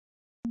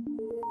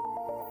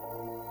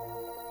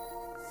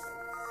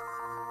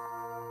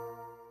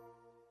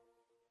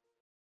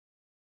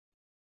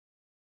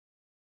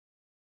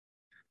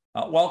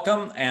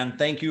Welcome, and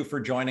thank you for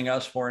joining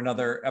us for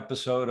another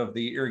episode of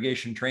the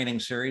Irrigation Training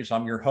Series.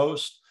 I'm your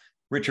host,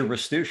 Richard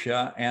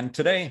Restuccia, and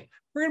today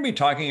we're going to be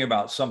talking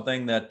about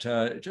something that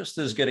just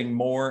is getting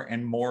more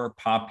and more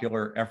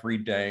popular every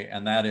day,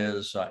 and that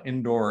is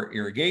indoor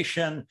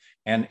irrigation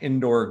and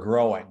indoor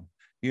growing.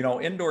 You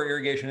know, indoor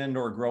irrigation,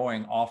 indoor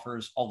growing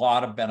offers a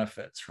lot of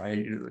benefits,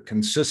 right? The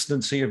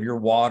consistency of your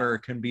water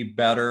can be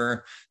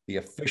better. The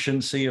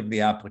efficiency of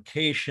the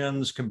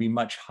applications can be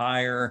much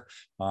higher.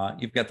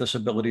 You've got this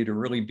ability to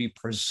really be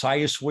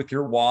precise with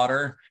your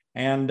water,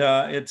 and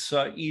it's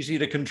easy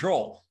to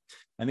control.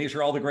 And these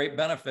are all the great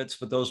benefits,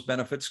 but those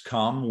benefits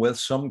come with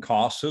some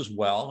costs as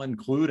well,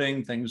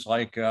 including things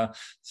like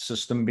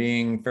system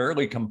being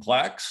fairly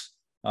complex.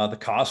 The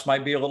cost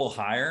might be a little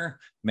higher.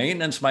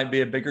 Maintenance might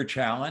be a bigger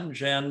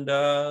challenge. And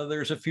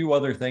there's a few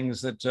other things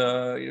that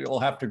you'll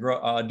have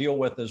to deal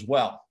with as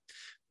well.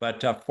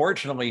 But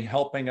fortunately,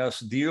 helping us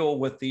deal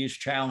with these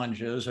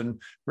challenges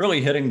and really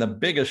hitting the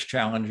biggest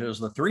challenges,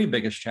 the three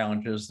biggest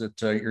challenges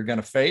that you're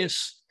going to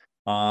face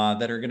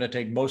that are going to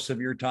take most of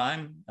your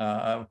time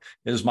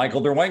is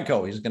Michael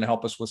Derwenko. He's going to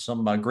help us with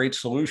some great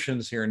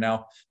solutions here.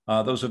 Now,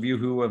 those of you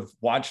who have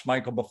watched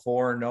Michael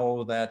before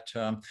know that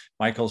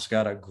Michael's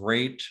got a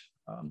great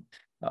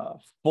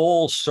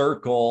full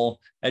circle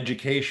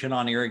education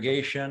on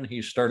irrigation.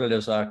 He started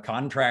as a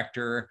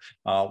contractor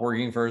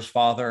working for his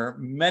father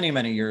many,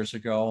 many years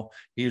ago.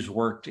 He's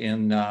worked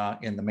in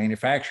the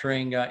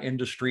manufacturing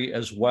industry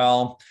as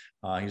well.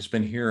 He's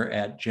been here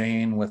at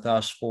JAIN with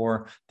us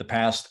for the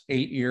past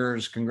 8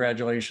 years.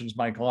 Congratulations,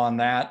 Michael, on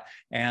that.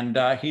 And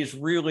he's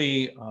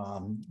really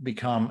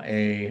become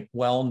a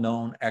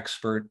well-known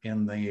expert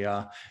in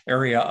the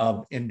area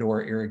of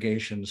indoor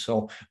irrigation.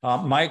 So,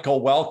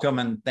 Michael, welcome,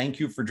 and thank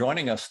you for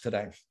joining us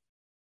today.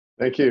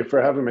 Thank you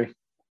for having me.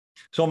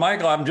 So,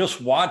 Michael, I'm just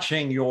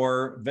watching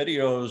your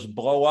videos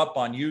blow up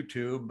on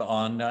YouTube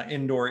on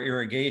indoor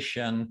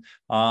irrigation.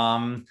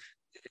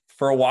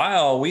 For a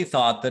while, we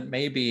thought that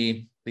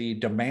maybe the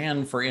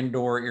demand for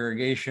indoor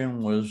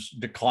irrigation was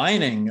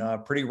declining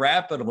pretty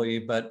rapidly,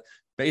 but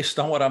based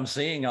on what I'm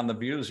seeing on the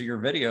views of your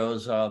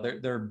videos,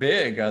 they're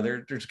big.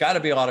 There's got to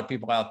be a lot of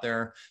people out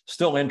there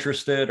still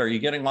interested. Are you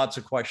getting lots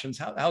of questions?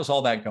 How's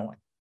all that going?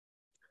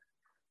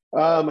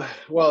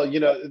 Well, you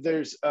know,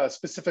 there's a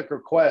specific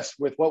request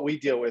with what we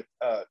deal with,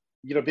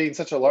 you know, being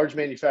such a large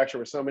manufacturer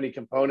with so many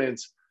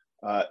components.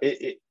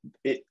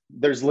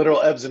 There's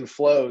literal ebbs and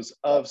flows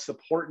of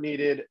support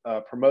needed,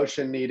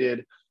 promotion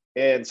needed.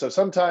 And so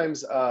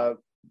sometimes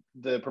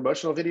the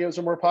promotional videos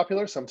are more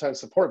popular. Sometimes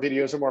support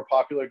videos are more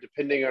popular,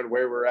 depending on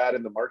where we're at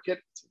in the market.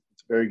 It's a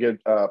very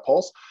good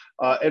pulse.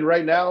 And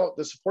right now,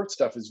 the support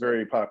stuff is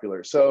very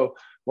popular. So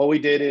what we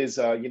did is,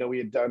 you know, we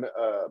had done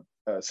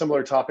a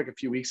similar topic a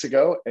few weeks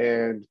ago,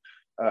 and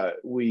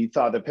we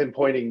thought that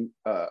pinpointing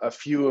a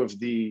few of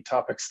the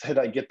topics that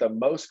I get the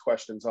most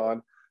questions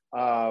on,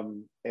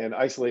 and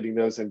isolating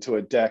those into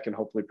a deck and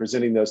hopefully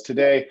presenting those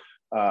today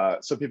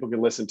so people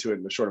can listen to it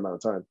in a short amount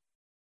of time.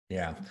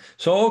 Yeah.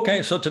 So,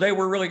 okay. So today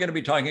we're really going to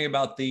be talking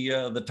about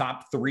the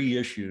top three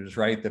issues,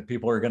 right, that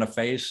people are going to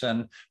face.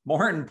 And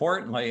more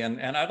importantly,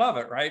 and I love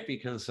it, right,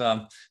 because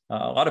a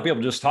lot of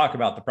people just talk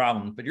about the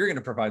problem, but you're going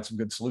to provide some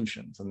good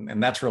solutions.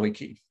 And that's really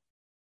key.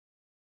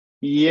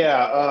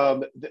 Yeah.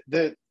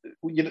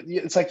 You know,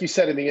 it's like you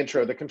said in the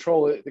intro, the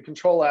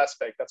control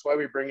aspect. That's why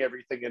we bring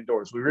everything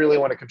indoors. We really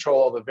want to control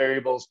all the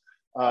variables,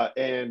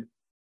 and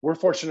we're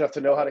fortunate enough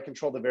to know how to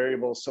control the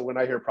variables. So when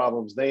I hear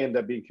problems, they end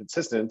up being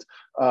consistent.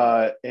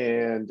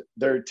 And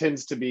there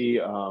tends to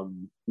be,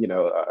 you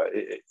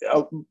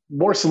know,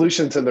 more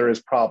solutions than there is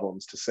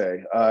problems to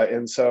say.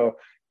 And so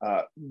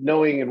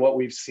knowing and what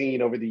we've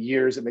seen over the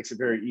years, it makes it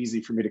very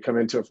easy for me to come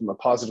into it from a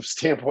positive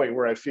standpoint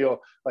where I feel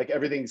like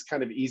everything's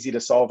kind of easy to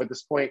solve at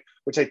this point,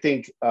 which I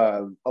think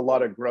a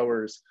lot of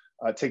growers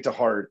take to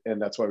heart. And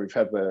that's why we've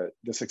had the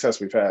success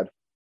we've had.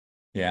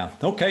 Yeah.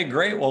 Okay,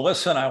 great. Well,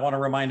 listen, I want to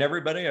remind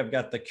everybody, I've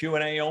got the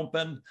Q&A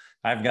open.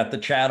 I've got the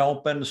chat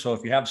open. So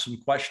if you have some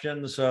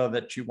questions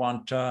that you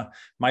want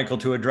Michael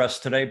to address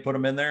today, put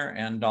them in there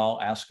and I'll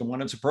ask them when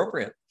it's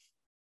appropriate.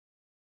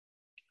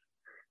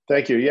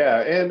 Thank you. Yeah.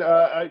 And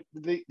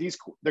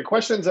the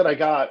questions that I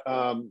got,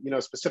 you know,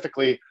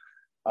 specifically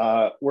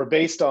were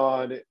based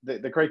on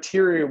the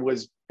criteria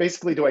was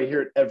basically, do I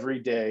hear it every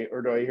day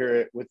or do I hear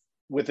it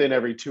within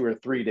every 2 or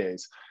 3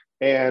 days?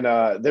 And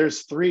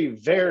there's three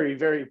very,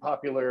 very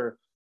popular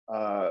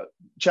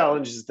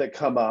challenges that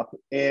come up.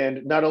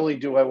 And not only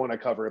do I want to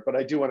cover it, but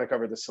I do want to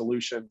cover the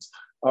solutions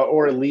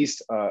or at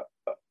least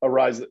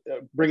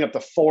bring up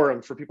the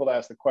forum for people to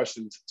ask the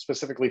questions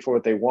specifically for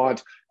what they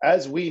want.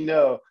 As we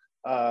know,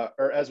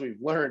 or as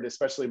we've learned,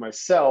 especially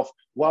myself,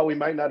 while we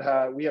might not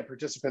have, we have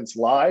participants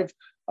live,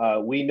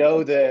 we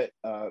know that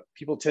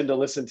people tend to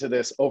listen to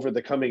this over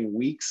the coming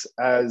weeks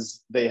as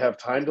they have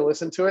time to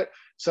listen to it.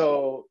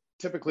 So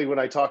typically when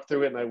I talk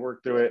through it and I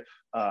work through it,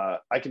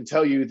 I can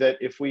tell you that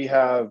if we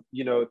have,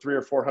 300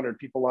 or 400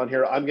 people on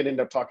here, I'm going to end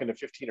up talking to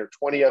 15 or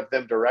 20 of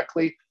them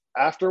directly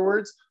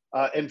afterwards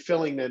and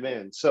filling them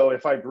in. So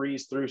if I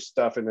breeze through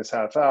stuff in this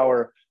half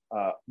hour,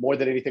 more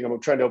than anything, I'm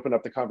trying to open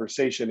up the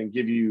conversation and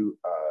give you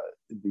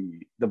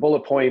the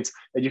bullet points,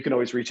 and you can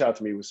always reach out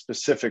to me with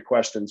specific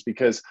questions,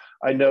 because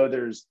I know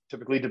there's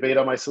typically debate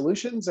on my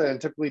solutions and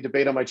typically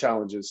debate on my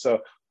challenges. So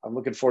I'm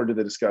looking forward to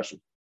the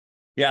discussion.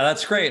 Yeah,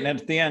 that's great. And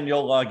at the end,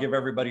 you'll give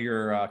everybody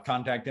your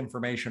contact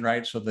information,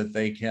 right? So that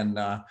they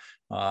can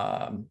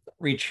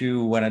reach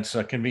you when it's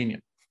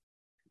convenient.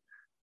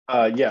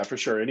 Yeah, for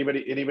sure.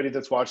 Anybody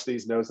that's watched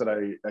these knows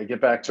that I get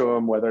back to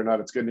them, whether or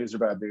not it's good news or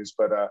bad news,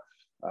 but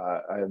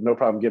I have no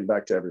problem getting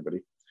back to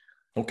everybody.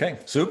 Okay,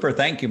 super.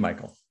 Thank you,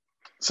 Michael.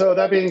 So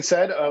that being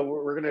said,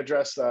 we're going to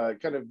address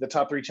kind of the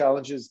top 3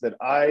 challenges that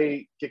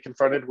I get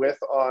confronted with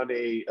on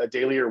a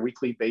daily or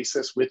weekly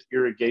basis with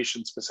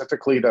irrigation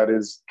specifically. That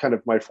is kind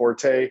of my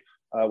forte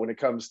when it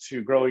comes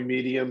to growing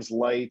mediums,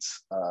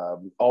 lights,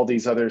 all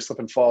these other slip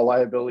and fall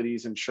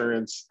liabilities,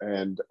 insurance,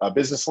 and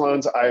business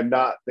loans. I am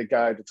not the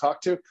guy to talk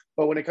to,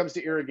 but when it comes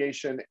to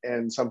irrigation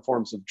and some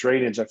forms of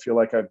drainage, I feel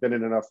like I've been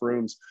in enough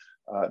rooms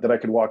that I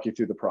can walk you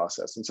through the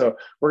process. And so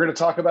we're going to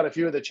talk about a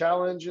few of the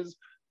challenges.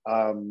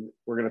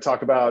 We're going to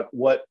talk about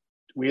what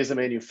we as a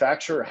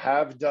manufacturer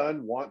have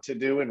done, want to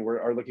do, and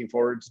are looking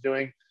forward to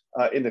doing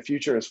in the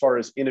future as far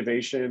as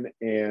innovation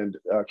and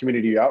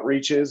community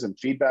outreach is and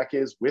feedback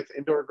is with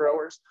indoor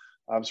growers.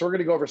 So we're going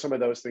to go over some of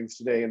those things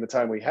today in the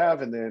time we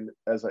have. And then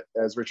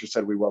as Richard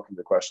said, we welcome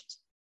the questions.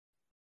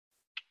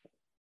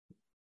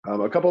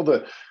 A couple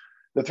of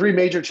the 3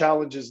 major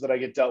challenges that I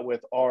get dealt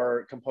with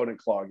are component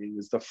clogging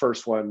is the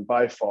first one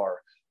by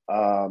far.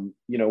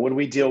 When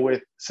we deal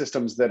with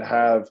systems that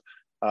have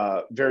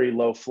very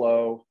low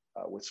flow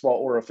with small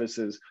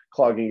orifices,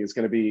 clogging is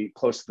going to be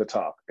close to the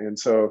top. And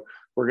so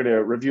we're going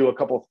to review a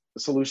couple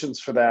solutions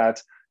for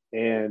that,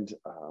 and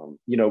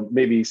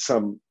maybe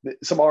some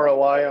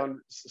ROI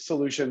on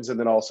solutions, and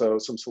then also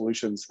some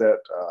solutions that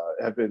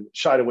have been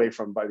shied away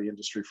from by the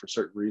industry for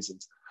certain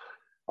reasons.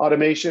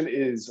 Automation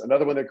is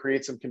another one that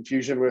creates some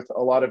confusion with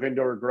a lot of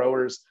indoor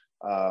growers.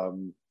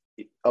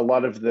 A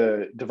lot of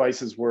the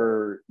devices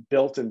were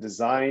built and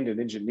designed and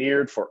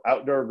engineered for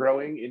outdoor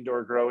growing.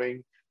 Indoor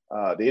growing,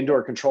 the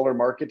indoor controller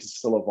market is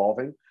still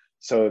evolving.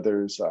 So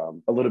there's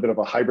a little bit of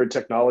a hybrid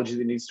technology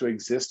that needs to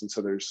exist. And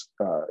so there's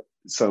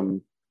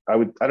some, I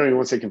don't even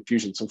want to say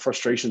confusion, some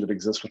frustration that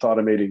exists with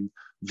automating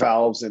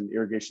valves and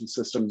irrigation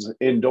systems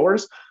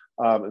indoors.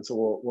 And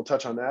so we'll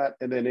touch on that.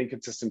 And then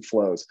inconsistent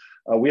flows.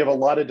 We have a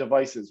lot of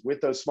devices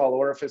with those small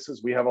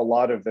orifices. We have a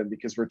lot of them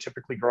because we're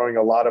typically growing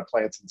a lot of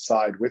plants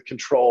inside. With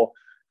control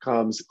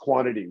comes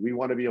quantity. We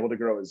want to be able to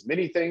grow as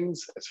many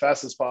things as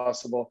fast as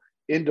possible,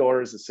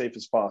 indoors as safe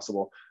as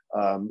possible.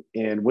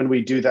 And when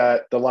we do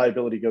that, the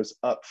liability goes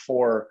up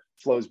for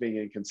flows being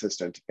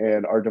inconsistent.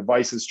 And our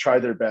devices try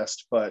their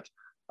best, but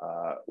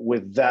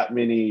with that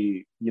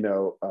many,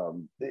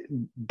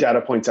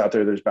 data points out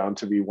there, there's bound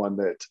to be one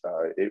that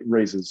it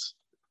raises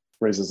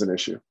an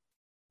issue.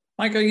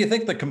 Michael, you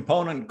think the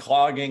component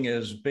clogging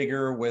is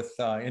bigger with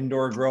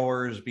indoor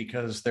growers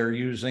because they're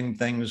using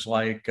things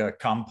like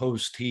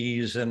compost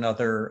teas and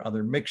other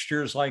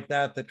mixtures like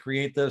that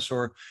create this,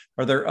 or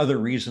are there other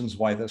reasons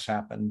why this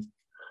happened?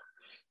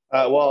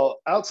 Well,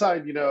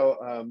 outside,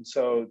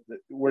 so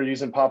we're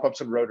using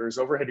pop-ups and rotors.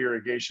 Overhead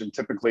irrigation,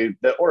 typically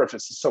the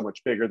orifice is so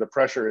much bigger, the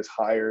pressure is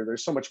higher,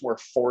 there's so much more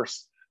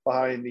force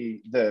behind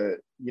the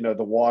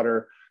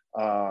water,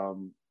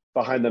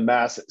 behind the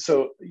mass.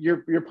 So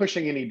you're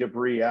pushing any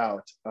debris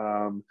out.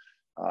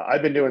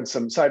 I've been doing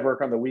some side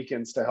work on the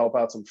weekends to help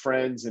out some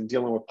friends and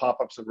dealing with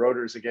pop-ups and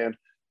rotors again.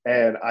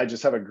 And I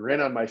just have a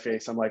grin on my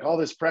face. I'm like, all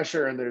this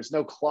pressure and there's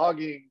no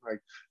clogging. Like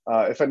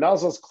if a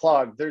nozzle's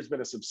clogged, there's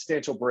been a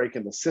substantial break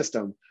in the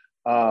system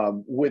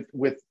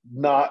with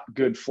not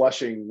good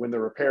flushing when the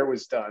repair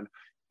was done.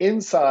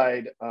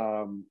 Inside,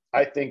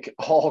 I think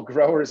all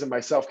growers and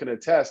myself can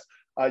attest,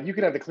 you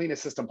can have the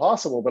cleanest system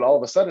possible, but all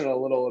of a sudden a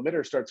little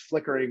emitter starts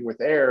flickering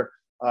with air,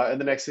 and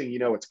the next thing you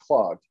know, it's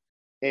clogged.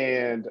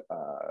 And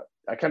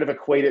I kind of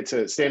equate it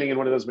to standing in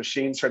one of those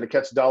machines trying to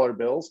catch dollar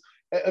bills.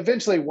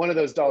 Eventually, one of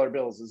those dollar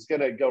bills is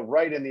going to go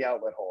right in the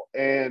outlet hole.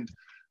 And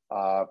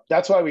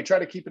that's why we try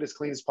to keep it as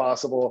clean as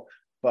possible.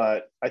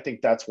 But I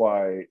think that's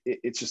why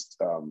it's just,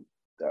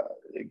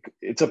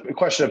 it's a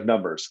question of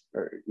numbers.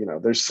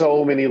 There's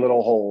so many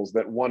little holes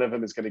that one of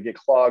them is going to get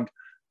clogged.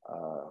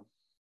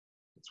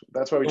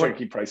 That's why we try to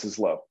keep prices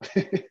low.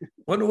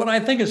 What I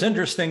think is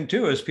interesting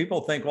too is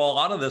people think, well, a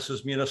lot of this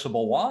is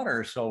municipal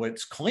water, so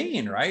it's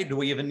clean, right? Do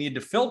we even need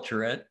to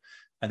filter it?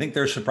 I think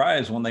they're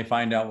surprised when they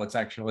find out what's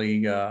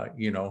actually,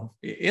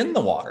 in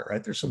the water,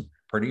 right? There's some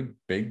pretty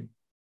big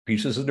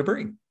pieces of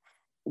debris.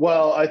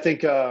 Well, I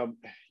think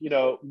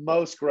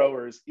most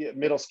growers,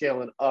 middle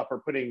scale and up, are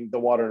putting the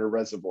water in a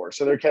reservoir.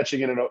 So they're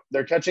catching in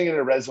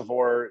a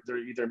reservoir. They're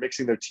either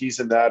mixing their teas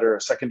in that, or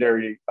a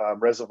secondary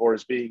reservoir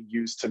is being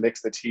used to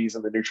mix the teas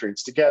and the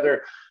nutrients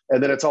together,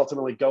 and then it's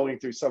ultimately going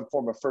through some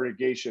form of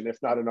fertigation,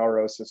 if not an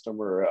RO system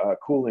or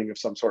cooling of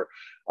some sort.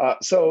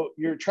 So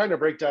you're trying to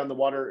break down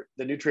the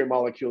nutrient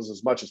molecules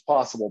as much as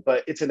possible,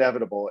 but it's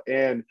inevitable.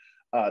 And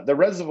the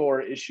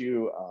reservoir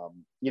issue,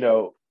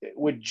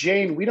 with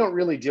JAIN, we don't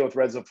really deal with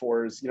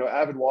reservoirs.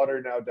 Avid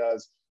Water now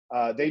does.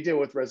 They deal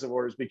with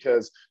reservoirs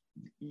because,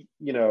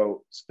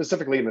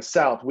 specifically in the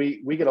South,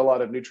 we get a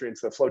lot of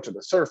nutrients that float to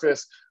the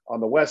surface.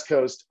 On the West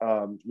Coast,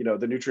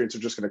 the nutrients are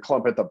just going to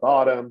clump at the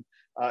bottom.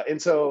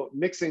 And so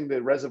mixing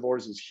the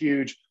reservoirs is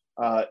huge.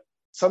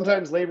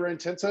 Sometimes labor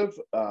intensive,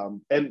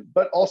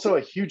 but also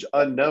a huge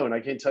unknown. I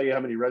can't tell you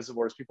how many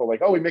reservoirs people are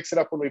like, oh, we mix it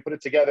up when we put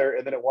it together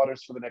and then it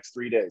waters for the next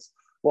 3 days.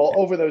 Well,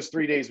 over those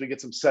 3 days, we get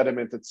some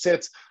sediment that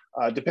sits,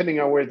 depending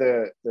on where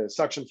the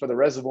suction for the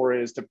reservoir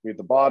is, typically at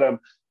the bottom,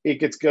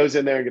 it goes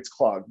in there and gets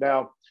clogged.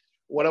 Now,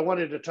 what I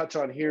wanted to touch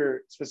on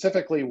here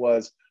specifically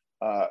was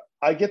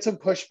I get some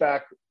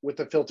pushback with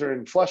the filter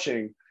and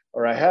flushing,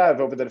 or I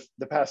have over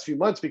the past few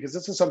months, because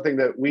this is something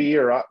that we,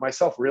 or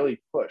myself,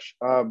 really push.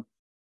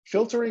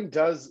 Filtering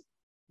does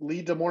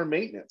lead to more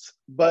maintenance,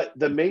 but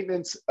the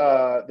maintenance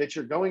that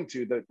you're going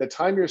to, the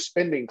time you're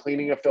spending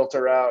cleaning a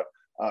filter out,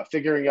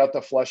 figuring out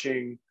the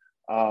flushing,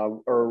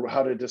 or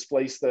how to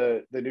displace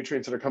the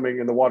nutrients that are coming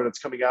in the water that's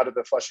coming out of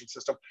the flushing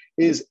system,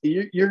 is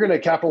you're going to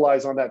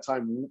capitalize on that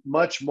time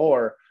much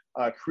more,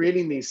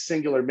 creating these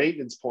singular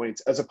maintenance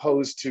points as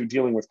opposed to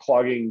dealing with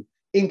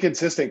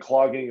inconsistent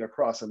clogging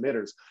across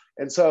emitters.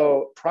 And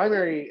so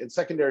primary and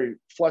secondary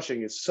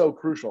flushing is so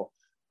crucial.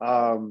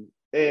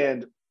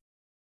 And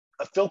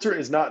a filter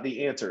is not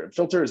the answer. A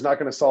filter is not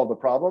going to solve the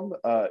problem.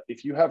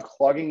 If you have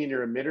clogging in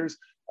your emitters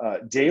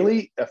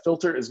daily, a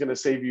filter is going to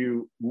save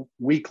you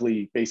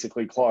weekly,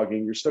 basically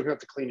clogging. You're still going to have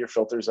to clean your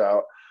filters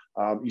out.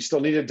 You still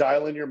need to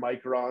dial in your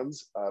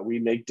microns. We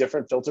make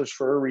different filters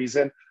for a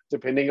reason,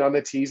 depending on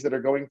the teas that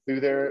are going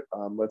through there.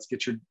 Let's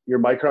get your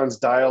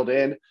microns dialed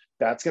in.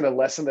 That's going to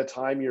lessen the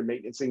time you're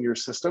maintaining your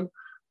system.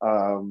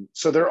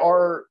 So there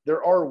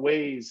are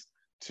ways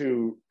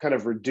to kind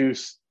of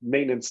reduce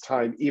maintenance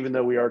time, even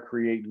though we are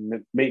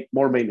creating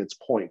more maintenance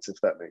points, if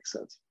that makes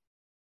sense.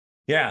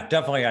 Yeah,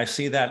 definitely. I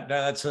see that.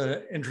 That's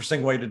an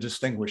interesting way to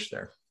distinguish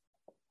there.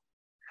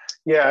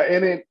 Yeah,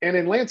 and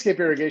in landscape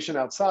irrigation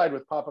outside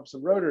with pop-ups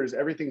and rotors,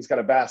 everything's got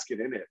a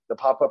basket in it. The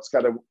pop-up's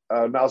got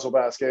a nozzle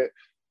basket.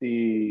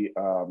 The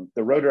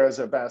rotor has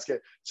a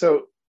basket.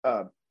 So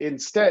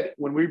instead,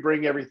 when we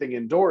bring everything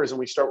indoors and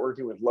we start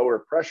working with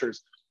lower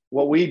pressures,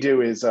 what we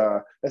do is,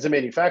 as a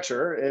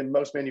manufacturer, and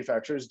most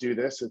manufacturers do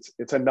this,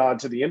 it's a nod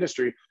to the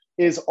industry,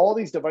 is all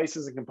these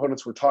devices and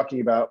components we're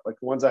talking about, like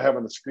the ones I have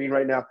on the screen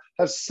right now,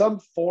 have some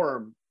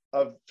form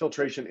of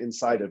filtration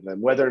inside of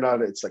them, whether or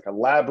not it's like a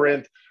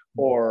labyrinth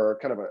or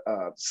kind of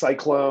a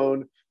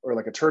cyclone or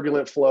like a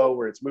turbulent flow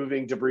where it's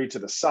moving debris to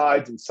the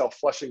sides and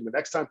self-flushing the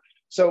next time.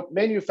 So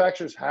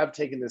manufacturers have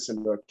taken this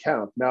into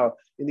account. Now,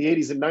 in the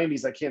 80s and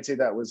 90s, I can't say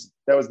that was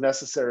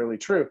necessarily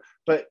true,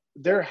 but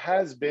there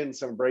has been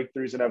some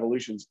breakthroughs and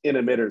evolutions in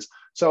emitters.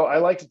 So I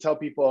like to tell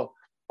people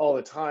all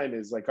the time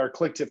is like our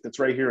click tip that's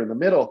right here in the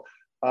middle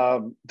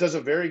does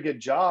a very good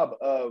job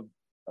of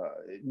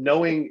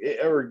knowing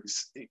or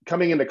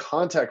coming into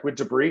contact with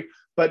debris,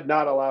 but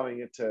not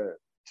allowing it to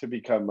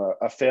become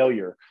a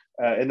failure.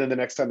 And then the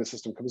next time the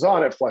system comes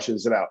on, it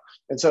flushes it out.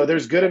 And so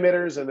there's good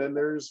emitters, and then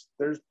there's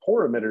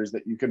poor emitters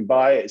that you can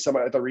buy some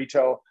at the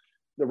retail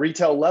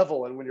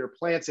level. And when your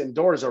plants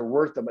indoors are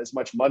worth them as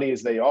much money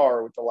as they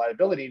are with the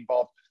liability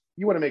involved,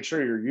 you want to make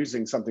sure you're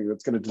using something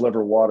that's going to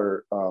deliver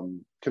water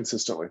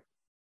consistently.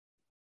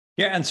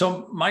 Yeah, and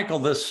so Michael,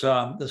 this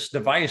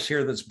device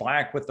here that's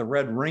black with the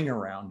red ring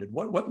around it,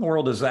 what in the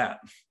world is that?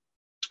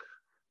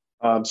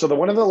 So the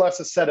one on the left is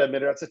a set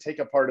emitter. That's a take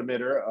apart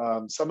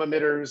emitter. Some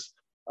emitters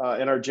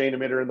in our JAIN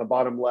emitter in the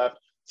bottom left,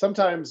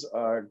 sometimes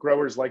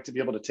growers like to be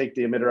able to take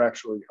the emitter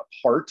actually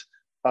apart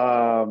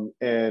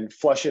and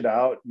flush it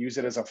out, use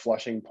it as a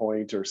flushing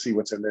point or see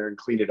what's in there and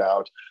clean it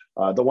out.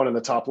 The one in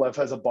the top left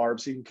has a barb,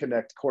 so you can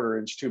connect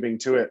 1/4-inch tubing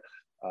to it.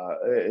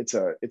 It's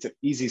an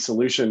easy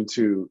solution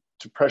to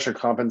pressure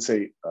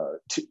compensate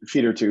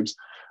feeder tubes.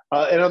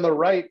 And on the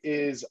right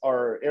is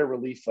our air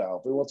relief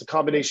valve. Well, it's a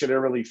combination air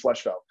relief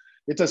flush valve.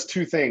 It does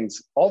two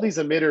things. All these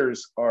emitters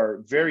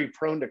are very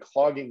prone to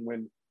clogging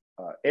when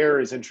air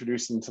is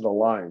introduced into the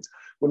lines.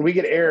 When we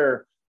get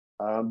air,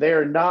 they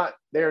are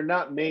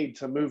not made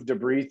to move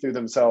debris through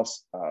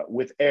themselves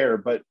with air,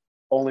 but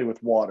only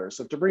with water.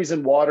 So if debris is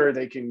in water,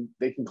 they can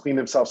clean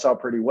themselves out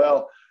pretty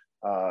well.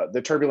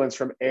 The turbulence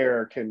from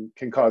air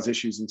can cause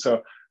issues. And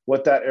so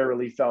what that air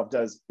relief valve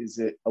does is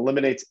it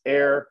eliminates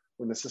air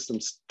when the system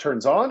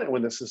turns on and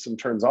when the system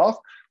turns off.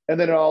 And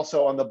then it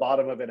also on the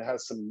bottom of it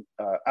has some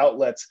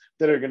outlets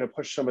that are going to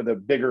push some of the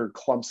bigger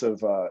clumps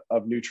of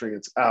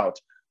nutrients out,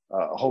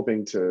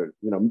 hoping to,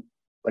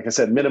 like I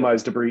said,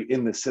 minimize debris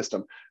in the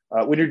system.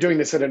 When you're doing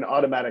this at an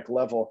automatic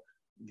level,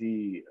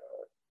 the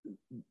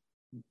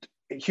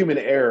human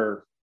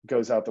error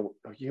goes out the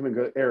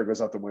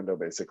window,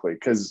 basically,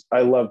 because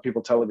I love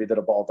people telling me that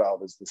a ball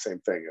valve is the same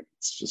thing, and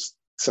it's just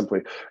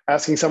simply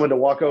asking someone to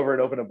walk over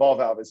and open a ball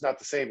valve is not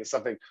the same as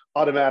something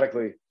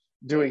automatically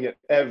doing it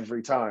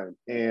every time.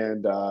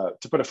 And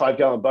to put a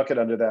 5-gallon bucket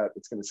under that,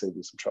 it's going to save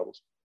you some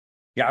troubles.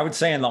 Yeah, I would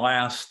say in the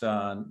last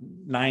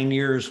 9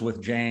 years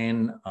with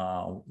JAIN,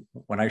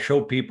 when I show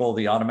people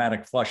the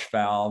automatic flush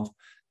valve,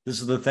 this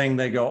is the thing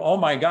they go, oh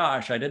my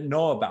gosh, I didn't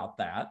know about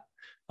that.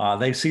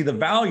 They see the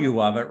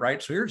value of it,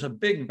 right? So here's a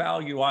big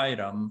value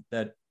item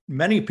that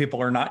many people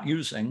are not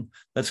using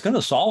that's going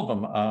to solve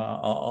them,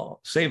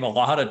 save a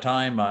lot of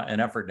time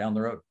and effort down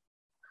the road.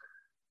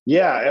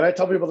 Yeah, and I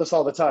tell people this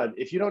all the time.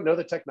 If you don't know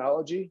the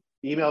technology,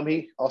 email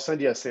me. I'll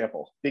send you a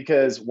sample,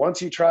 because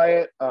once you try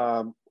it,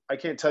 I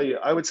can't tell you.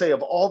 I would say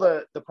of all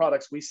the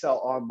products we sell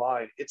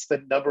online, it's the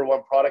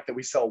 #1 product that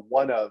we sell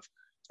one of,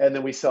 and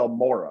then we sell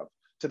more of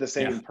to the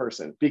same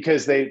person,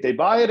 because they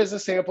buy it as a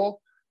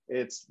sample.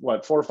 It's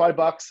what, $4 or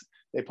 $5.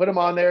 They put them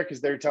on there because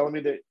they're telling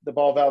me that the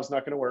ball valve's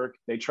not going to work.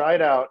 They try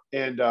it out,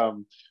 and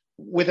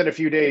within a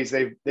few days,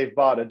 they've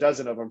bought a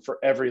dozen of them for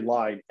every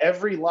line.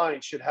 Every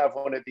line should have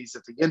one of these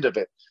at the end of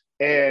it.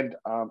 And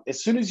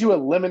as soon as you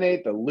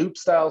eliminate the loop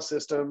style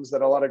systems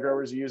that a lot of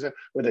growers are using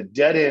with a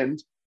dead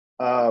end,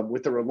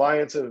 with the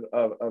reliance of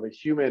a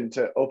human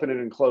to open it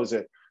and close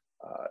it,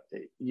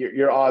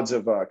 your odds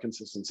of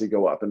consistency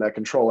go up. And that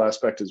control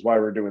aspect is why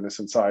we're doing this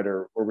inside,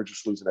 or we're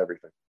just losing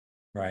everything.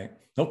 Right.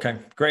 Okay,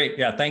 great.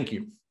 Yeah, thank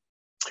you.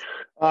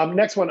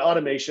 Next one,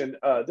 automation.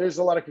 There's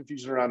a lot of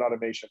confusion around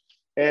automation.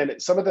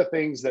 And some of the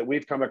things that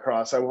we've come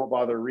across, I won't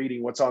bother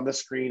reading what's on the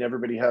screen.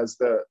 Everybody has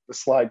the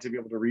slide to be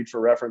able to read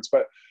for reference.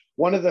 But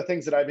one of the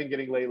things that I've been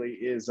getting lately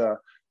is,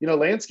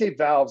 landscape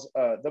valves.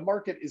 The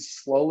market is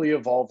slowly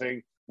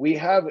evolving. We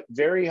have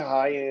very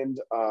high-end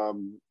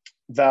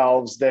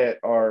valves that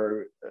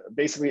are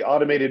basically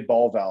automated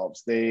ball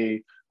valves.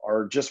 They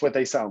are just what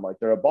they sound like.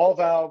 They're a ball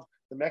valve.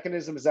 The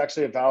mechanism is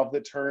actually a valve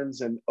that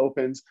turns and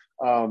opens.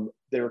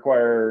 They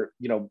require,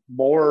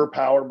 more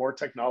power, more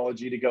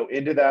technology to go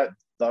into that,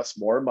 thus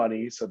more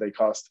money. So they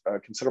cost a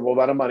considerable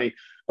amount of money.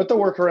 But the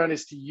workaround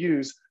is to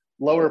use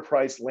lower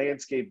priced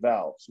landscape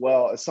valves.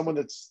 Well, as someone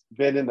that's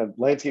been in the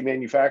landscape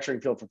manufacturing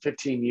field for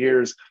 15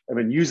 years, I've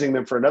been using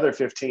them for another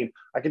 15,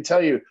 I can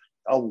tell you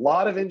a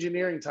lot of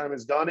engineering time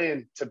has gone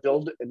in to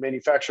build and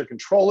manufacture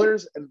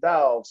controllers and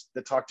valves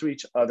that talk to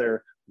each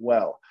other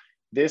well.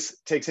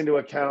 This takes into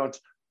account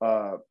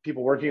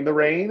people working in the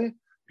rain,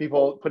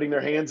 people putting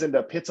their hands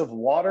into pits of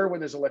water when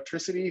there's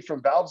electricity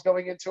from valves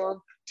going into them,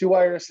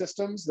 two-wire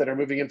systems that are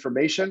moving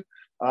information.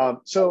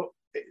 So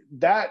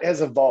that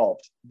has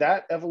evolved.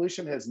 That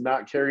evolution has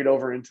not carried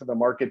over into the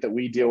market that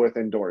we deal with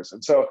indoors.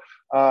 And so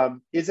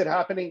is it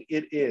happening?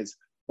 It is.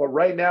 But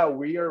right now,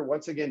 we are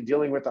once again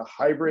dealing with a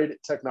hybrid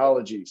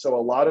technology. So a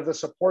lot of the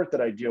support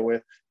that I deal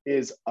with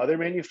is other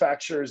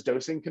manufacturers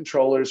dosing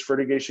controllers,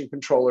 fertigation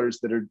controllers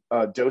that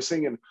are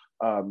dosing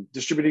and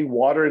distributing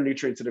water and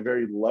nutrients at a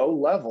very low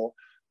level,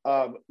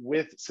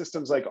 with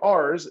systems like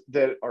ours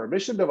that are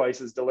emission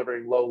devices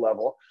delivering low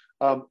level,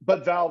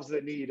 but valves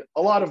that need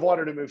a lot of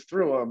water to move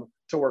through them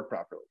to work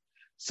properly.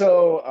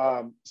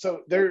 So,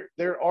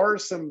 there are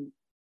some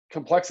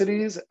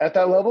complexities at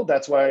that level.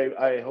 That's why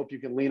I hope you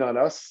can lean on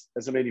us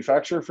as a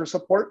manufacturer for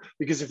support,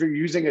 because if you're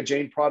using a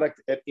JAIN product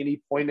at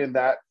any point in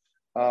that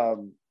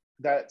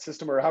that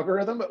system or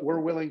algorithm,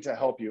 we're willing to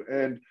help you.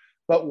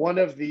 But one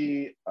of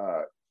the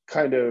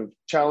kind of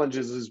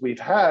challenges is we've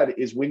had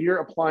is when you're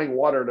applying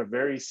water at a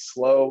very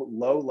slow,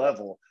 low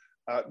level,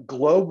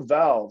 globe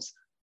valves,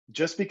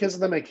 just because of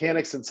the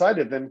mechanics inside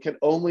of them, can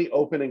only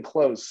open and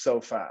close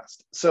so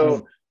fast.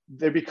 So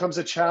there becomes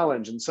a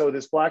challenge. And so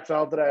this black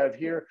valve that I have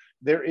here,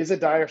 there is a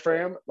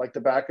diaphragm like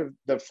the back of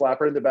the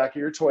flapper in the back of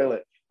your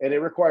toilet, and it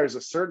requires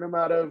a certain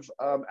amount of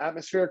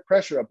atmospheric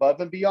pressure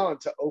above and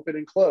beyond to open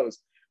and close.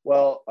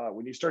 Well,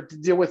 when you start to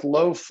deal with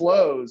low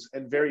flows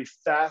and very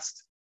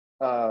fast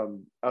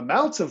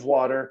amounts of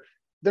water,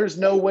 there's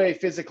no way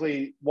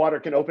physically water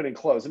can open and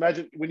close.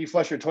 Imagine when you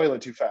flush your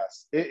toilet too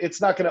fast.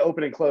 It's not going to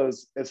open and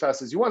close as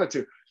fast as you want it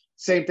to.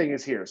 Same thing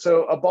is here.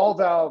 So a ball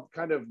valve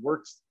kind of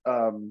works,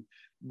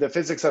 the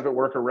physics of it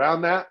work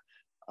around that.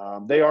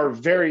 They are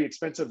very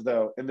expensive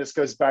though, and this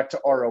goes back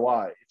to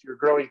ROI. If you're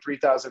growing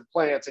 3,000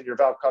 plants and your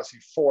valve costs you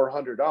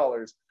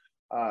 $400,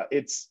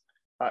 it's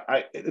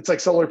like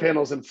solar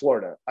panels in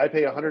Florida. I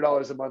pay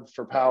 $100 a month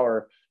for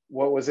power.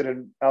 What was it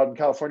out in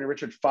California,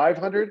 Richard?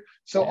 500.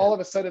 So all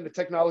of a sudden the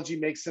technology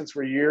makes sense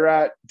where you're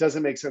at,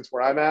 doesn't make sense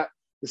where I'm at.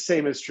 The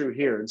same is true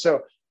here. And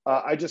so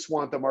I just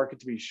want the market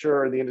to be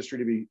sure, and the industry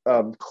to be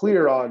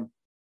clear on,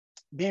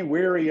 be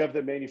wary of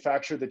the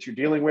manufacturer that you're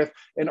dealing with,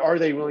 and are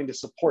they willing to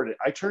support it?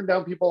 I turn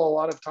down people a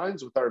lot of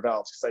times with our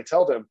valves because I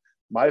tell them,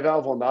 my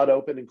valve will not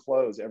open and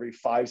close every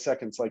 5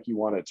 seconds like you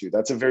want it to.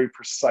 That's a very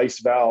precise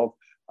valve,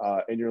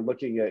 and you're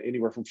looking at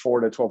anywhere from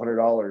 $400 to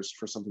 $1,200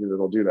 for something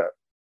that'll do that.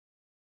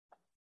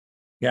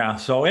 Yeah,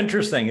 so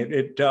interesting.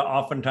 It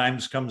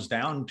oftentimes comes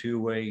down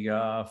to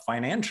a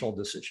financial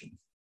decision.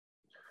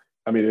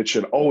 I mean, it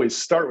should always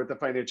start with the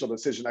financial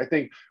decision. I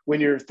think when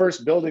you're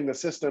first building the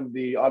system,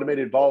 the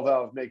automated ball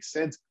valve makes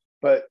sense.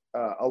 But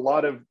a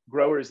lot of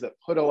growers that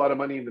put a lot of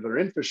money into their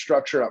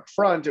infrastructure up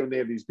front, and they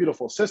have these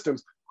beautiful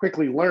systems,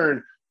 quickly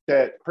learn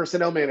that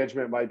personnel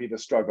management might be the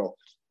struggle,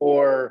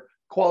 or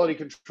quality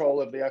control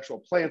of the actual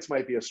plants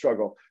might be a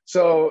struggle.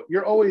 So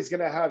you're always going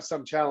to have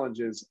some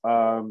challenges.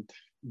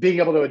 Being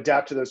able to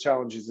adapt to those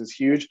challenges is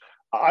huge.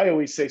 I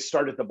always say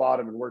start at the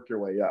bottom and work your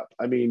way up.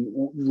 I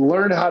mean,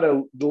 learn how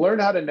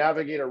to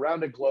navigate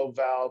around a globe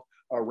valve,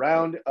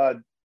 around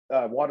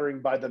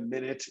watering by the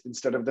minute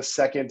instead of the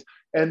second,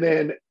 and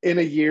then in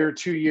a year,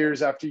 2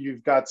 years after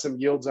you've got some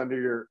yields under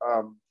your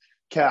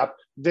cap,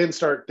 then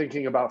start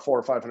thinking about $400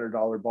 or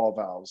 $500 ball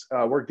valves.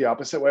 Work the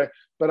opposite way,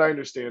 but I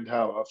understand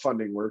how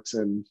funding works,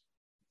 and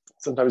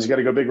sometimes you got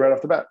to go big right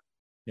off the bat.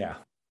 Yeah.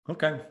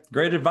 Okay.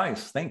 Great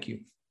advice. Thank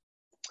you.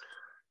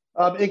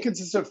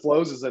 Inconsistent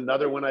flows is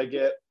another one I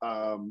get.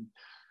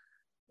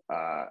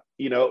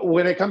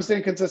 When it comes to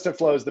inconsistent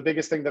flows, the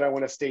biggest thing that I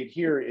want to state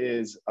here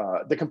is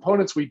the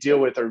components we deal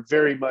with are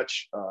very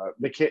much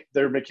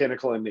they're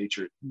mechanical in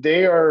nature.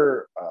 They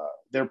are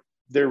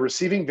they're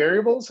receiving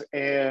variables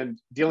and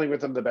dealing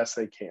with them the best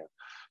they can.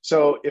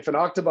 So if an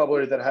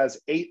octobubbler that has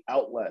 8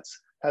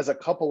 outlets has a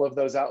couple of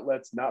those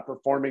outlets not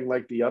performing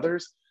like the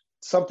others,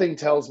 something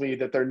tells me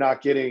that they're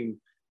not getting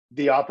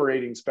the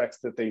operating specs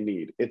that they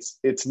need. It's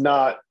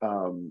not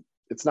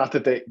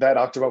that that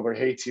octobubbler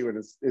hates you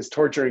and is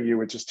torturing you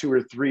with just 2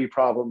 or 3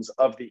 problems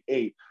of the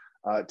 8.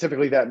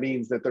 Typically that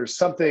means that there's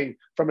something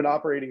from an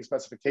operating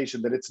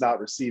specification that it's not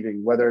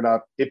receiving, whether or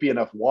not it be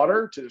enough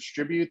water to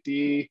distribute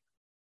the,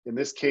 in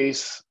this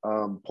case,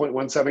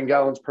 0.17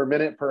 gallons per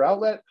minute per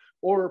outlet,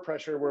 or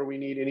pressure where we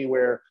need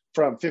anywhere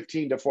from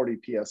 15 to 40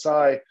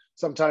 PSI.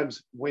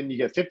 Sometimes when you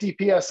get 50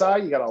 PSI,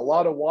 you got a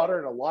lot of water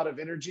and a lot of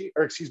energy,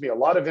 a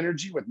lot of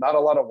energy with not a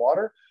lot of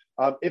water.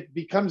 It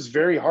becomes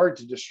very hard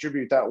to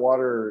distribute that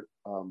water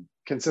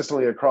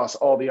consistently across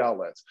all the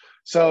outlets.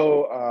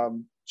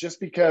 So just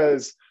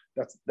because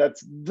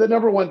that's the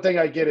number one thing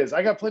I get is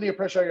I got plenty of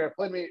pressure, I got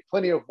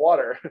plenty of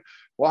water.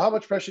 Well, how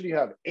much pressure do you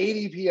have?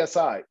 80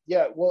 PSI.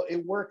 Yeah, well,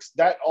 it works.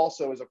 That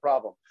also is a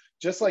problem.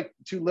 Just like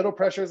too little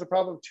pressure is a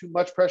problem, too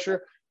much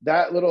pressure,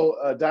 that little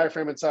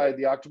diaphragm inside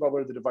the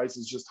octobubbler, the device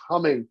is just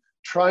humming,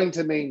 trying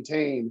to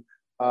maintain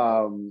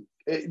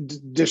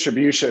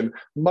distribution,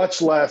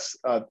 much less,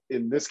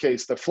 in this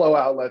case, the flow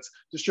outlets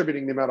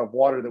distributing the amount of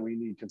water that we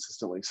need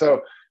consistently.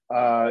 So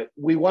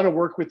we want to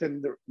work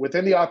within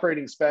the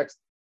operating specs.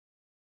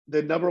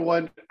 The number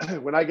one,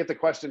 when I get the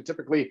question,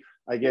 typically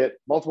I get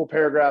multiple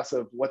paragraphs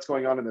of what's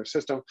going on in their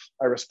system.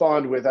 I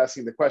respond with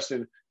asking the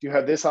question, do you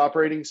have this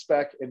operating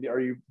spec? And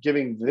are you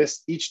giving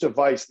each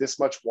device this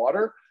much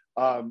water?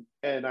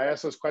 And I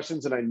ask those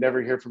questions and I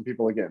never hear from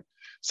people again.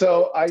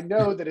 So I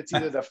know that it's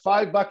either the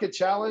 5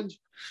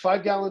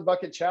 gallon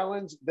bucket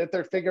challenge that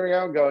they're figuring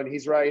out and going,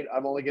 he's right,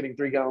 I'm only getting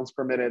 3 gallons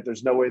per minute.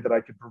 There's no way that I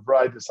could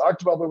provide this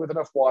octobubbler with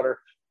enough water,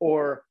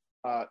 or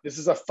this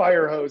is a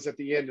fire hose at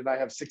the end and I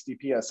have 60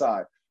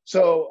 PSI.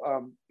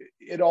 So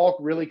it all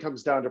really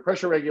comes down to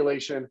pressure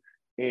regulation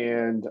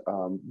and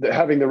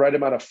having the right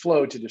amount of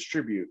flow to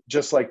distribute,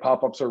 just like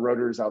pop-ups or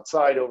rotors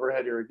outside,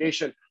 overhead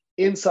irrigation.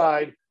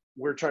 Inside,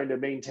 we're trying to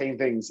maintain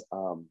things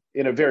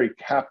in a very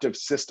captive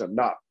system.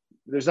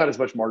 There's not as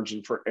much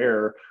margin for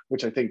error,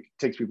 which I think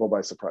takes people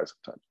by surprise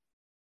sometimes.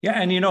 Yeah.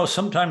 And,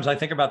 sometimes I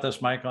think about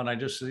this, Michael, and I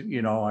just,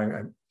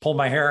 I pull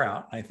my hair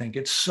out. I think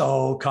it's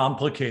so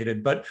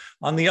complicated. But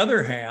on the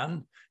other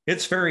hand,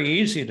 it's very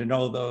easy to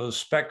know those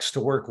specs to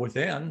work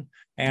within.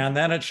 And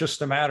then it's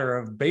just a matter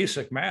of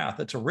basic math.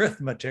 It's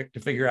arithmetic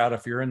to figure out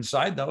if you're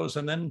inside those,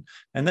 and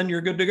then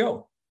you're good to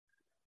go.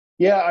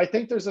 Yeah, I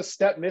think there's a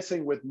step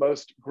missing with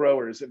most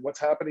growers. And what's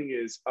happening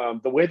is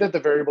the way that the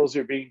variables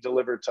are being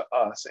delivered to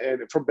us,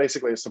 and from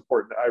basically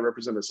I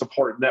represent a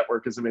support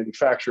network as a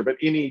manufacturer, but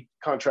any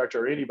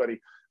contractor or anybody,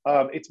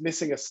 it's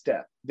missing a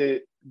step.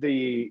 We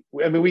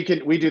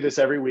do this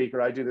every week,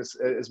 or I do this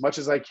as much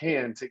as I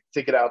can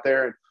to get out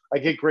there, and I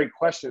get great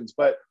questions,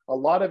 but a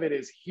lot of it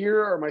is,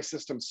 here are my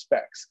system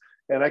specs.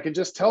 And I can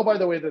just tell by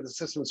the way that the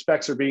system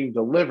specs are being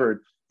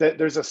delivered that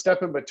there's a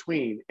step in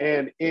between.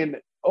 And in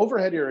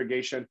overhead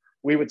irrigation,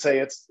 we would say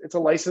it's a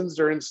licensed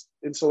or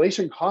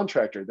installation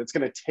contractor that's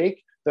going to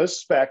take those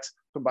specs,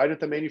 combined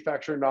with the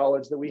manufacturer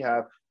knowledge that we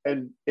have,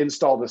 and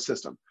install the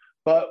system.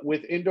 But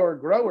with indoor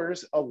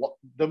growers,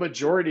 the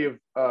majority of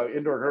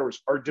indoor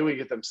growers are doing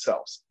it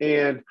themselves.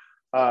 And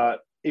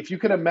if you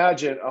can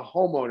imagine a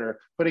homeowner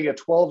putting a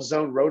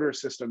 12-zone rotor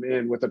system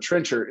in with a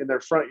trencher in their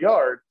front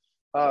yard,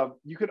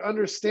 you could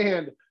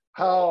understand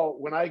how,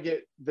 when I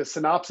get the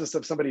synopsis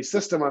of somebody's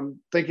system, I'm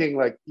thinking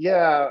like,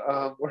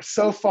 we're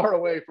so far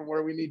away from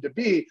where we need to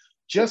be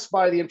just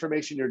by the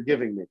information you're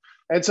giving me.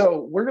 And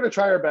so we're going to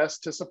try our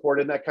best to support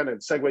it. And that kind of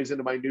segues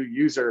into my new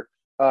user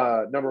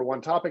number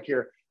one topic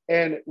here.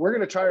 And we're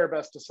going to try our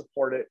best to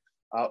support it.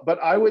 But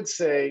I would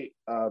say,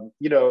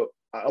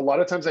 a lot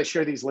of times I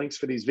share these links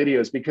for these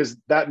videos because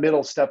that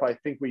middle step, I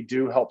think we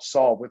do help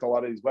solve with a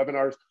lot of these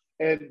webinars.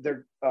 And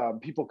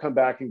people come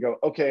back and go,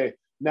 okay,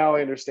 now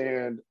I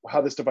understand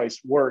how this device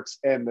works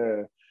and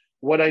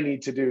what I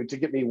need to do to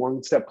get me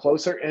one step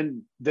closer.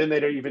 And then they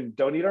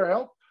don't need our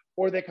help,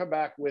 or they come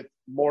back with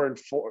more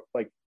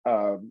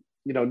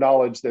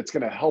knowledge that's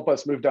going to help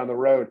us move down the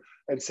road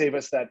and save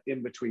us that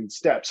in between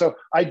step. So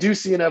I do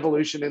see an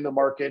evolution in the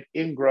market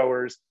in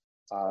growers.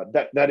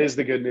 That is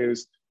the good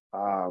news.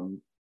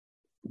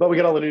 But we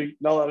get a lot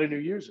of new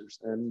users.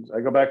 And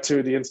I go back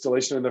to the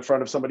installation in the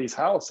front of somebody's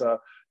house.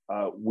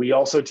 We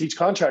also teach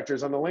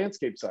contractors on the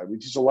landscape side. We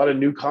teach a lot of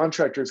new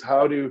contractors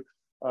how to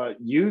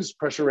use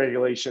pressure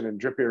regulation and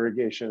drip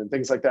irrigation and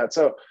things like that.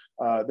 So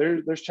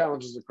there's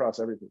challenges across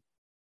everything.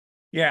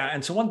 Yeah,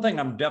 and so one thing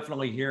I'm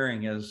definitely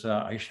hearing is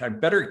I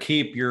better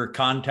keep your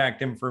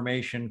contact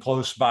information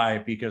close by,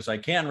 because I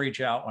can reach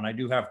out when I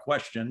do have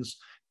questions.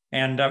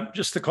 And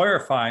just to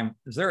clarify,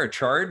 is there a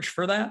charge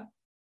for that?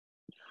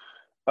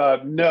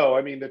 No,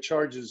 I mean, the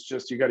charge is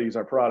just, you got to use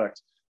our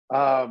product.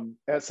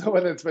 As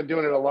someone that's been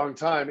doing it a long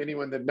time,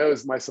 anyone that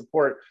knows my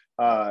support,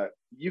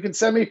 you can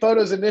send me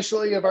photos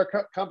initially of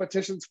our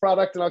competition's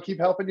product and I'll keep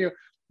helping you.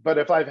 But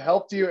if I've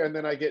helped you and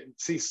then I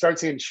start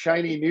seeing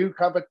shiny new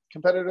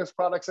competitors'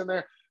 products in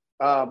there,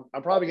 I'm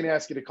probably going to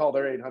ask you to call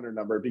their 800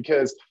 number,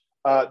 because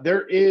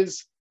there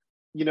is,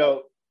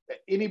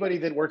 anybody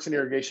that works in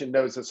irrigation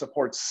knows that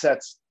support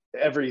sets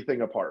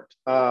everything apart.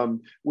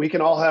 We can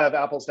all have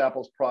apples to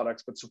apples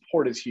products, but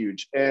support is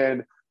huge.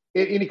 And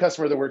any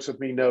customer that works with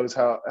me knows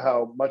how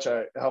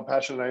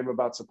passionate I am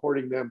about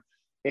supporting them.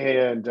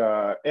 And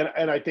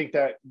I think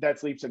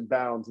that's leaps and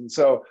bounds. And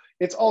so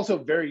it's also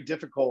very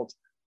difficult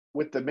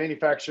with the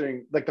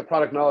manufacturing, like the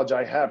product knowledge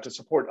I have, to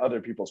support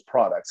other people's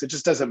products. It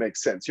just doesn't make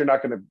sense. You're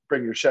not going to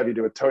bring your Chevy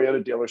to a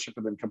Toyota dealership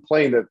and then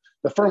complain that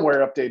the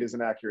firmware update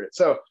isn't accurate.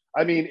 So,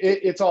 I mean,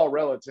 it's all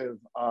relative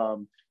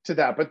to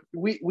that, but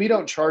we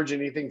don't charge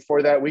anything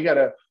for that. We got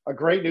a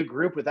great new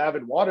group with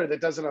Avid Water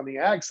that does it on the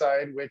ag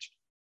side, which,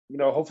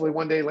 hopefully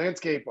one day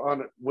landscape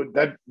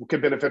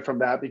could benefit from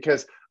that,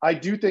 because I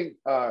do think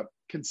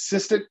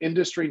consistent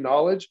industry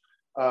knowledge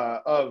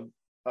of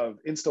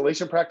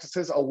installation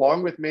practices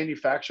along with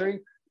manufacturing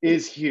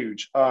is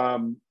huge. A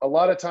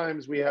lot of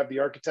times we have the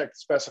architect,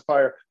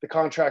 specifier, the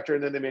contractor,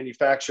 and then the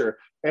manufacturer.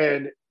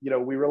 And,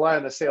 we rely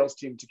on the sales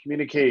team to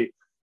communicate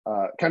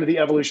kind of the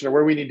evolution of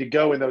where we need to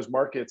go in those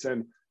markets.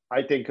 And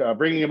I think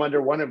bringing them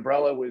under one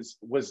umbrella was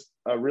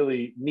a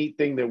really neat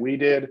thing that we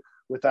did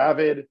with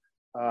Avid.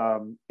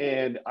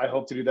 And I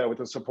hope to do that with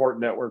a support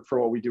network for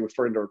what we do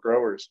for indoor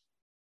growers.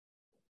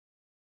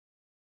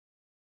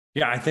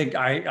 Yeah, I think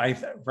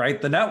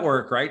right, the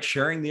network, right,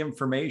 sharing the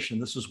information.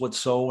 This is what's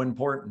so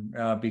important,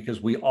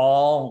 because we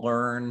all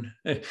learn.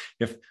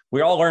 If we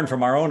all learn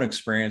from our own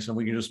experience, and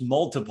we can just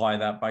multiply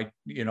that by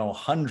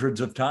hundreds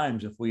of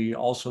times if we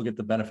also get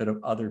the benefit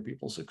of other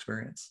people's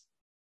experience.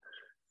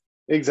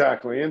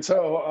 Exactly. And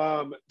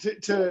so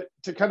to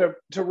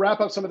wrap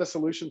up some of the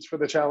solutions for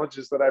the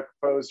challenges that I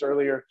proposed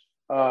earlier,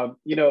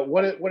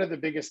 one of the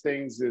biggest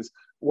things is,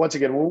 once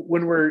again,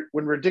 when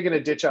we're digging a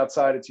ditch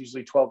outside, it's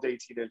usually 12 to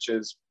 18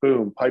 inches,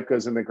 boom, pipe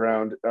goes in the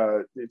ground.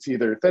 It's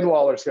either thin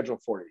wall or schedule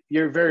 40.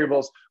 Your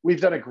variables,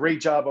 we've done a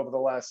great job over the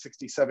last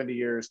 60, 70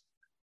 years.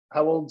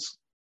 How old's,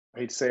 I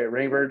hate to say it,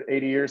 Rainbird,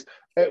 80 years.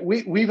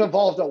 We've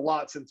evolved a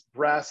lot since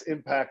brass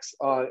impacts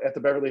at the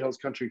Beverly Hills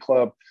Country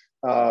Club.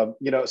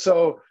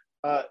 The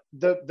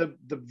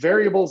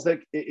variables that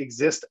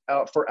exist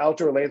for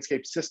outdoor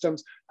landscape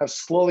systems have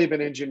slowly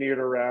been engineered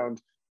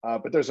around,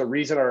 but there's a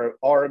reason our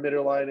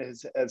emitter line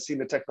has seen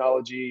the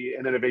technology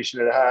and innovation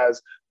it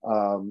has,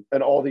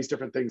 and all these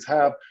different things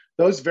have.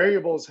 Those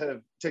variables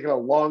have taken a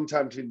long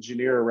time to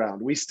engineer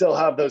around. We still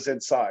have those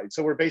inside.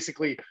 So we're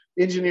basically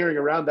engineering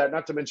around that,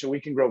 not to mention we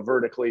can grow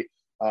vertically.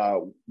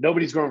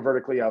 Nobody's growing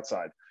vertically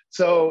outside.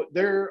 So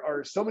there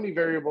are so many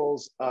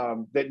variables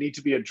that need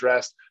to be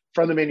addressed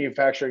from the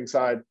manufacturing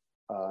side.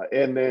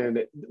 And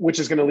then, which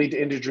is going to lead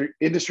to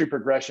industry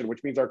progression,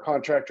 which means our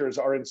contractors,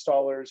 our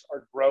installers,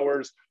 our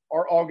growers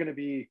are all going to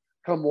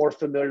become more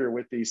familiar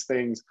with these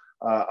things.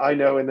 I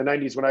know in the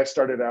 90s when I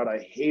started out, I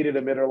hated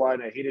emitter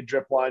line, I hated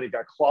drip line, it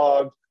got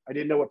clogged. I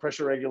didn't know what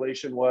pressure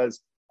regulation was.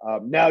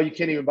 Now you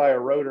can't even buy a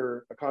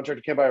rotor, a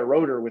contractor can't buy a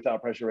rotor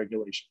without pressure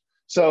regulation.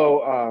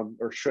 So,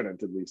 or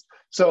shouldn't at least.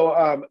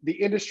 So the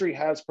industry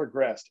has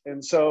progressed.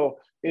 And so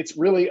it's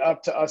really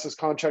up to us as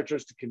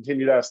contractors to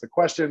continue to ask the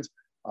questions.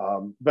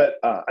 But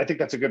I think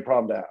that's a good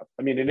problem to have.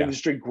 I mean, an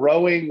industry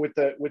growing with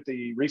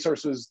the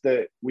resources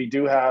that we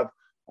do have,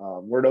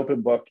 we're an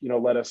open book,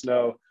 let us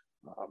know.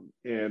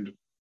 And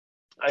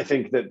I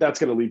think that's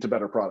going to lead to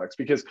better products,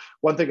 because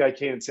one thing I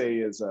can say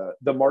is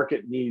the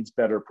market needs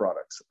better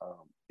products.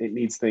 It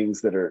needs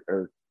things that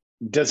are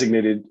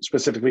designated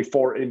specifically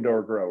for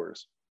indoor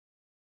growers.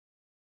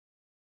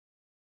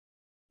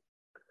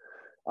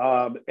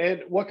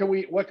 And what can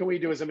we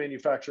do as a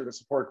manufacturer to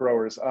support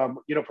growers?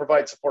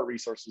 Provide support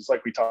resources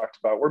like we talked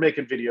about. We're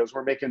making videos,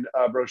 we're making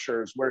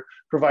brochures, we're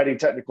providing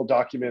technical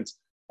documents.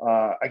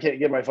 I can't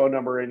get my phone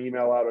number and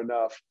email out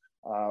enough.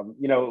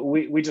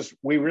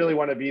 We really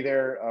want to be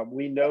there.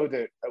 We know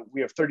that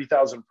we have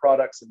 30,000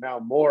 products and now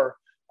more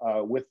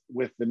with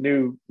the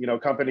new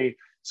company.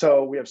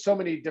 So we have so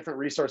many different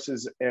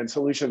resources and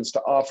solutions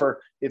to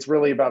offer. It's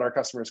really about our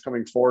customers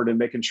coming forward and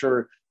making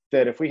sure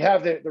that if we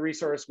have the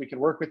resource, we can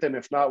work with them.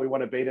 If not, we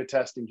want to beta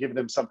test and give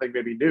them something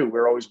maybe new.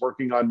 We're always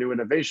working on new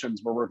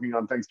innovations. We're working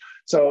on things.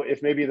 So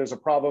if maybe there's a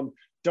problem,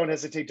 don't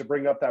hesitate to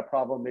bring up that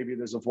problem. Maybe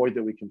there's a void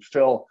that we can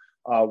fill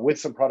with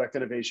some product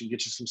innovation,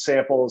 get you some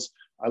samples.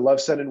 I love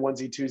sending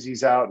onesie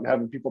twosies out and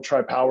having people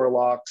try power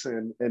locks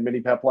and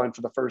mini pep line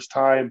for the first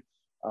time.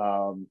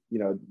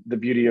 The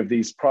beauty of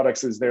these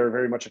products is they're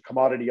very much a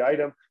commodity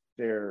item.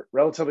 They're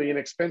relatively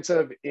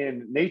inexpensive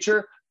in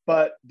nature,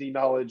 but the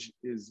knowledge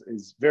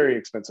is very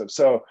expensive.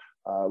 So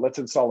let's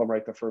install them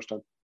right the first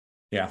time.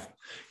 Yeah.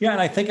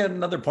 And I think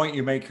another point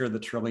you make here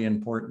that's really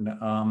important.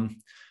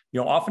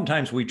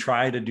 Oftentimes we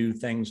try to do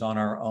things on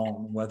our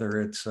own,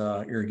 whether it's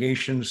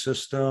irrigation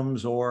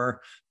systems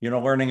or,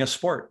 learning a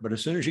sport. But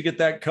as soon as you get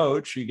that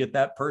coach, you get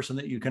that person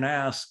that you can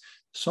ask.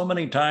 So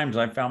many times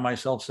I found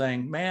myself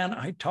saying, man,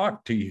 I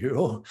talked to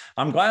you.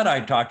 I'm glad I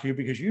talked to you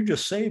because you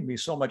just saved me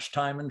so much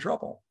time and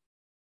trouble.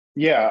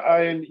 Yeah.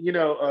 And,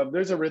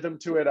 there's a rhythm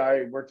to it.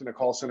 I worked in a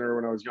call center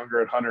when I was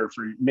younger at Hunter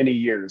for many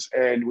years.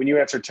 And when you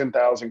answer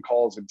 10,000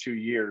 calls in 2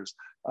 years,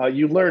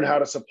 you learn how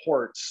to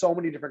support so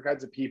many different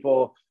kinds of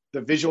people,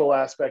 the visual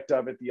aspect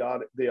of it,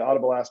 the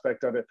audible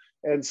aspect of it.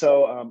 And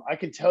so I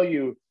can tell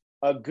you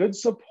a good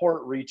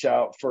support reach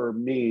out for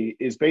me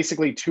is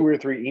basically 2 or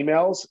 3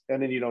 emails,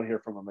 and then you don't hear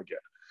from them again.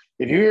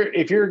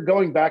 If you're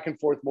going back and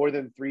forth more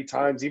than 3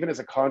 times, even as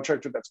a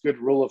contractor, that's good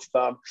rule of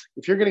thumb.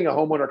 If you're getting a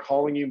homeowner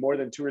calling you more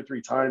than 2 or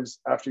 3 times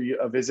after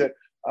a visit,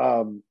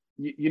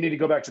 you need to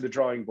go back to the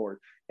drawing board.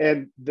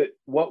 And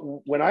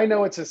when I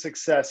know it's a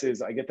success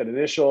is I get that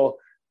initial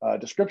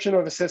description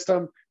of a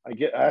system,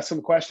 ask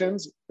some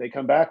questions, they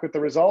come back with the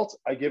results,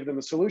 I give them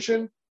a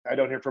solution, I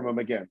don't hear from them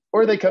again.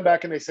 Or they come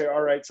back and they say,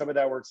 all right, some of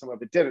that worked, some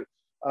of it didn't.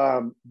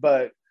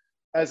 But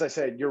as I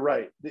said, you're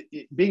right.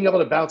 Being able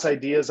to bounce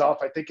ideas off,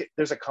 I think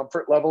there's a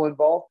comfort level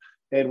involved.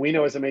 And we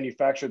know as a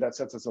manufacturer that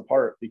sets us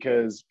apart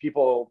because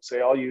people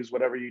say, I'll use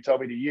whatever you tell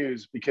me to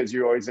use because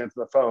you always answer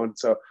the phone.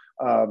 So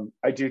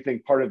I do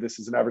think part of this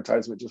is an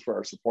advertisement just for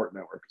our support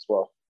network as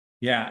well.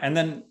 Yeah. And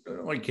then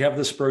like you have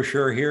this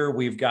brochure here,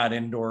 we've got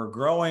indoor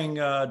growing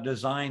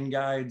design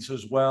guides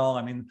as well.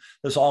 I mean,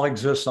 this all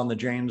exists on the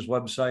JAIN's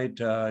website,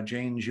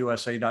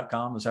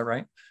 jainsusa.com. Is that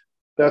right?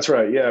 That's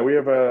right. Yeah, we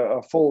have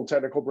a full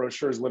technical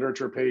brochures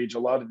literature page. A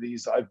lot of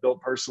these I've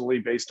built personally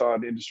based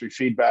on industry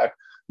feedback,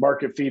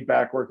 market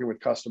feedback, working with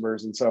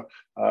customers. And so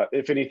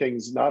if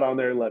anything's not on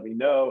there, let me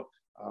know.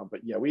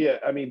 But yeah,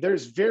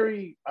 there's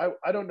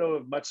I don't know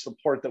of much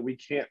support that we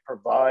can't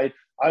provide.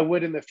 I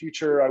would in the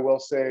future, I will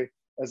say,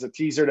 as a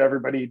teaser to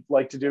everybody,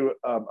 like to do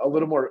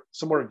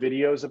some more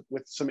videos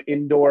with some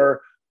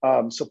indoor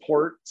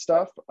support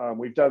stuff.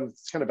 We've done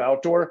kind of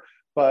outdoor,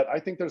 but I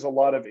think there's a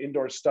lot of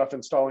indoor stuff,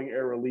 installing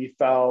air relief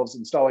valves,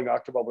 installing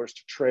octobubblers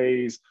to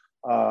trays,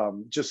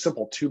 just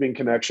simple tubing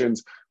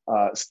connections,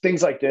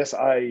 things like this.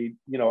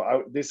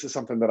 This is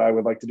something that I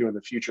would like to do in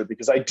the future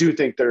because I do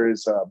think there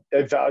is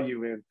a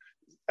value in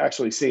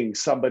actually seeing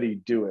somebody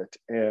do it.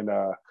 And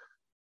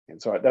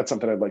so that's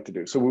something I'd like to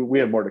do. So we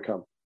have more to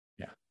come.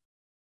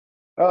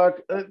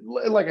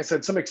 Like I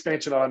said, some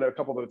expansion on a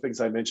couple of the things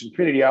I mentioned,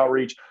 community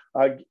outreach,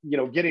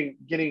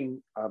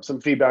 getting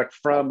some feedback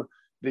from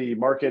the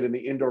market and the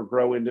indoor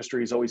grow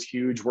industry is always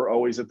huge. We're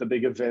always at the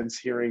big events,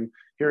 hearing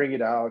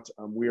it out.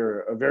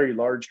 We're a very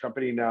large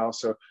company now,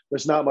 so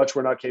there's not much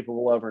we're not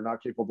capable of or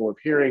not capable of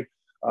hearing,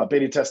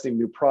 beta testing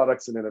new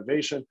products and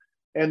innovation.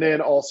 And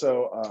then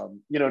also,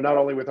 not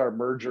only with our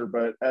merger,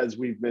 but as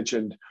we've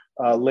mentioned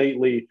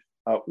lately,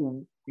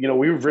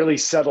 we've really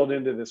settled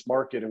into this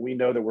market and we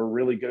know that we're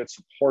really good at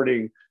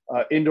supporting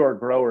indoor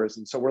growers.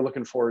 And so we're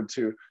looking forward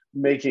to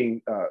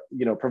making,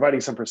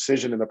 providing some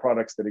precision in the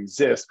products that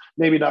exist,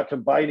 maybe not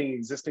combining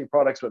existing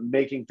products, but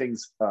making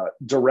things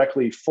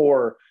directly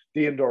for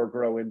the indoor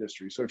grow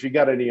industry. So if you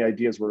got any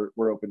ideas,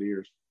 we're open to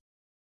yours.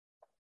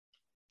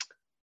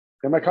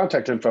 And my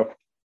contact info.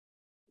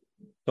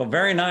 So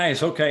very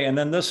nice. Okay. And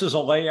then this is a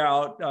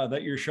layout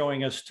that you're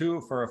showing us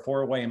too for a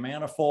 4-way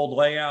manifold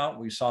layout.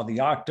 We saw the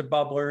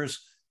octobubblers.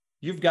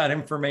 You've got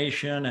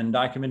information and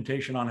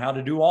documentation on how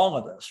to do all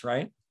of this,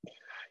 right?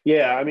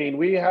 Yeah.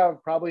 We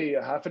have probably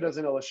a half a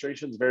dozen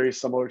illustrations very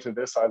similar to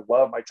this. I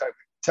love my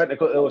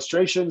technical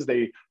illustrations.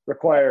 They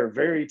require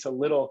very to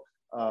little,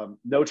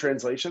 no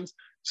translations.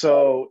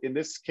 So in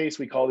this case,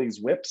 we call these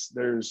whips.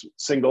 There's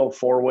single,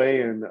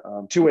 4-way and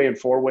 2-way and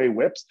 4-way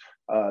whips.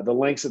 The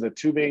lengths of the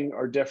tubing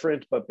are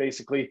different, but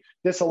basically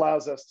this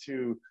allows us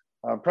to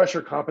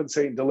pressure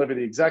compensate and deliver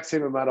the exact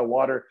same amount of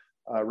water,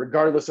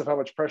 regardless of how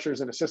much pressure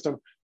is in a system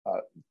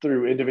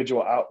through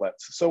individual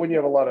outlets. So when you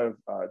have a lot of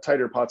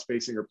tighter pot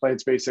spacing or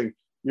plant spacing,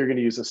 you're going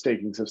to use a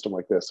staking system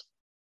like this.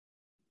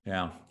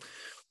 Yeah.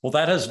 Well,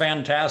 that is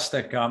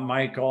fantastic,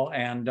 Michael.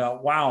 And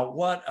wow,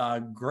 what a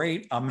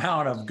great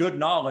amount of good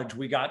knowledge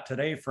we got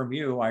today from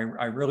you. I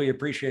really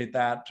appreciate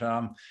that.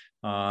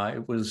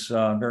 It was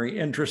very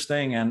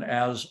interesting and,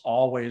 as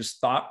always,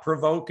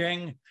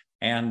 thought-provoking.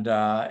 and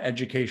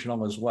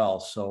educational as well.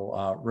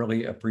 So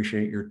really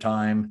appreciate your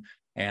time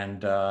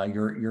and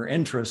your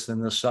interest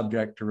in this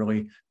subject to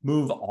really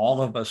move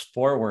all of us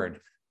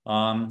forward.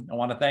 I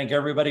want to thank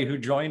everybody who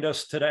joined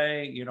us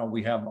today. You know,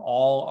 we have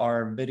all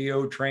our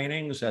video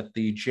trainings at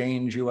the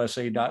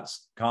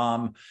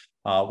JAINUSA.com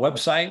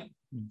website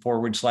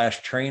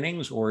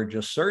 /trainings, or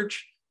just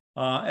search,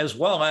 as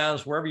well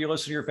as wherever you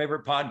listen to your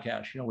favorite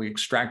podcast. You know, we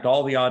extract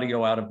all the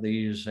audio out of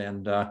these,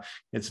 and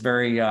it's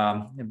very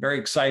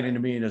exciting to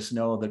me to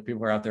know that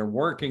people are out there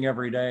working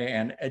every day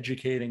and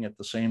educating at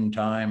the same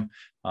time.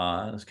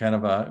 It's kind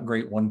of a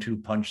great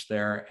 1-2 punch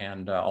there,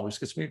 and always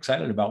gets me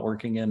excited about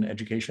working in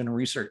education and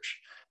research.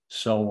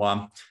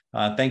 So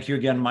thank you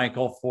again,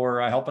 Michael,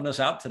 for helping us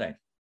out today.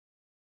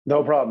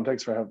 No problem.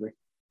 Thanks for having me.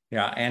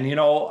 Yeah, and you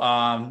know,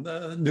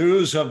 the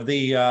news of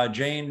the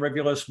JAIN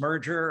Rivulus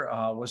merger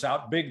was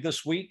out big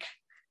this week,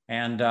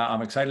 and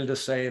I'm excited to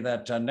say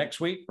that next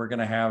week we're going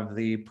to have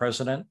the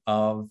president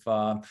of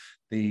the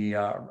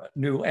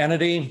new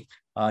entity,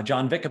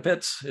 John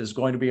Vikapitz, is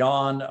going to be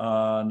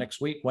on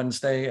next week,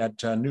 Wednesday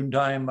at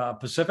noontime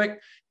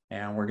Pacific,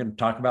 and we're going to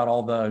talk about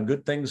all the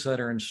good things that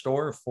are in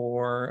store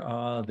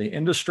for the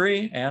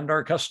industry and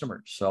our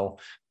customers. So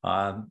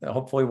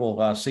hopefully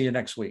we'll see you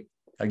next week.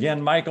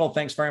 Again, Michael,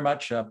 thanks very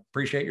much.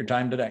 Appreciate your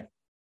time today.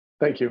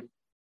 Thank you.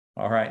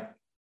 All right.